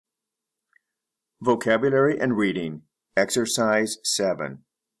Vocabulary and Reading, Exercise 7.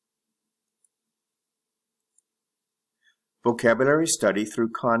 Vocabulary study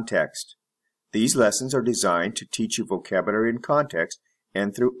through context. These lessons are designed to teach you vocabulary in context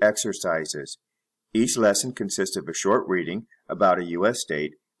and through exercises. Each lesson consists of a short reading about a U.S.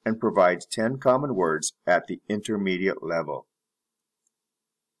 state and provides 10 common words at the intermediate level.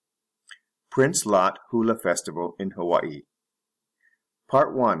 Prince Lot Hula Festival in Hawaii.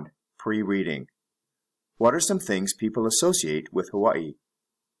 Part 1. Pre-reading. What are some things people associate with Hawaii?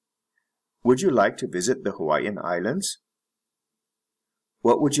 Would you like to visit the Hawaiian Islands?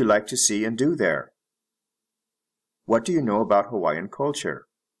 What would you like to see and do there? What do you know about Hawaiian culture?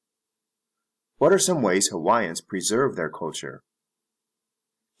 What are some ways Hawaiians preserve their culture?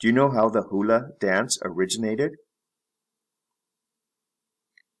 Do you know how the hula dance originated?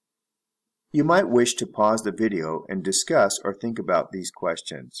 You might wish to pause the video and discuss or think about these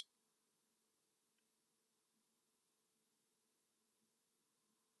questions.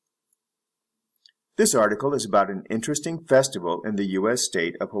 This article is about an interesting festival in the U.S.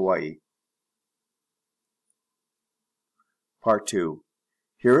 state of Hawaii. Part 2.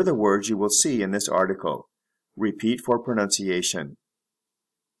 Here are the words you will see in this article. Repeat for pronunciation.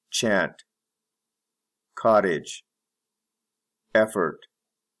 Chant, cottage, effort,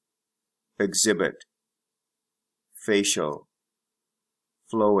 exhibit, facial,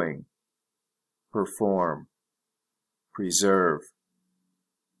 flowing, perform, preserve,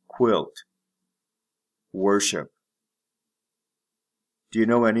 quilt, worship. Do you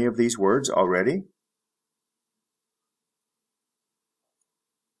know any of these words already?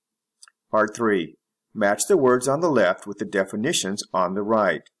 Part 3. Match the words on the left with the definitions on the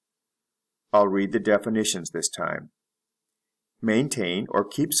right. I'll read the definitions this time. Maintain or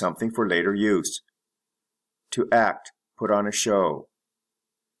keep something for later use. To act, put on a show.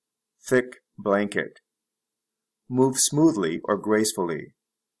 Thick blanket. Move smoothly or gracefully.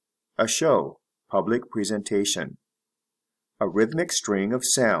 A show, public presentation. A rhythmic string of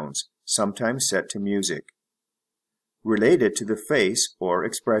sounds, sometimes set to music. Related to the face or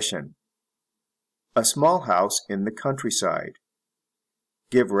expression. A small house in the countryside.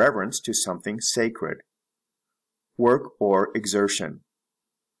 Give reverence to something sacred. Work or exertion.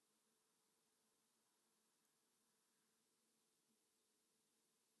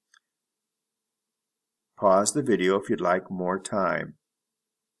 Pause the video if you'd like more time.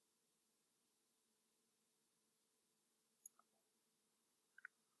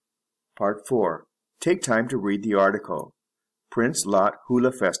 Part 4. Take time to read the article. Prince Lot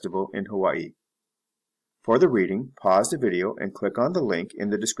Hula Festival in Hawaii. For the reading, pause the video and click on the link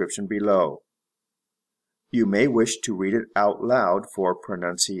in the description below. You may wish to read it out loud for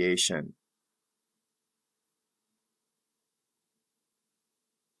pronunciation.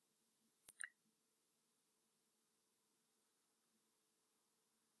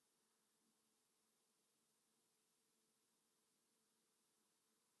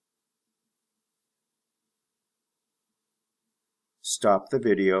 Stop the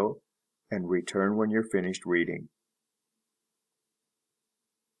video and return when you're finished reading.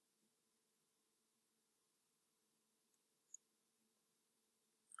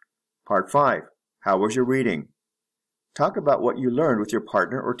 Part 5. How was your reading? Talk about what you learned with your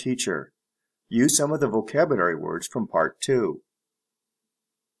partner or teacher. Use some of the vocabulary words from Part 2.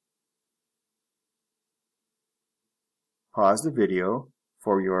 Pause the video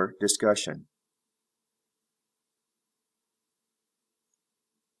for your discussion.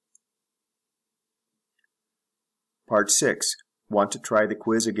 Part 6. Want to try the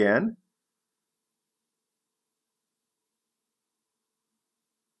quiz again?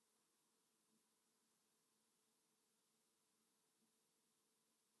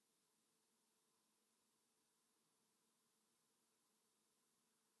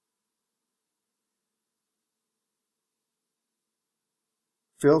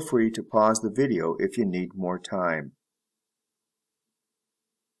 Feel free to pause the video if you need more time.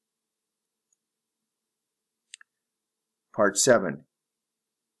 Part 7.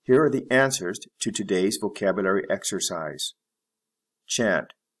 Here are the answers to today's vocabulary exercise. Chant,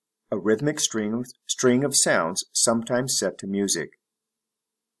 a rhythmic string of sounds sometimes set to music.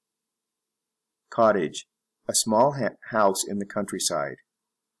 Cottage, a small house in the countryside.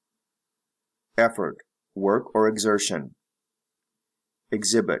 Effort, work or exertion.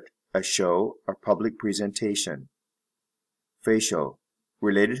 Exhibit, a show or public presentation. Facial,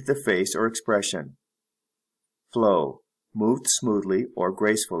 related to the face or expression. Flow, moved smoothly or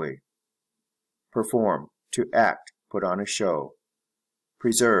gracefully. Perform, to act, put on a show.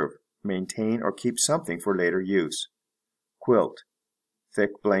 Preserve, maintain or keep something for later use. Quilt,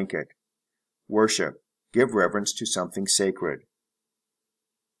 thick blanket. Worship. Give reverence to something sacred.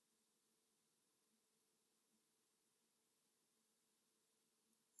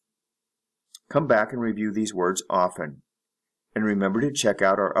 Come back and review these words often. And remember to check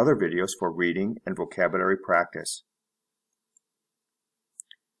out our other videos for reading and vocabulary practice.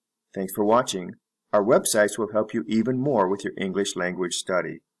 Thanks for watching. Our websites will help you even more with your English language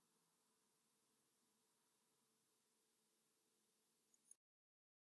study.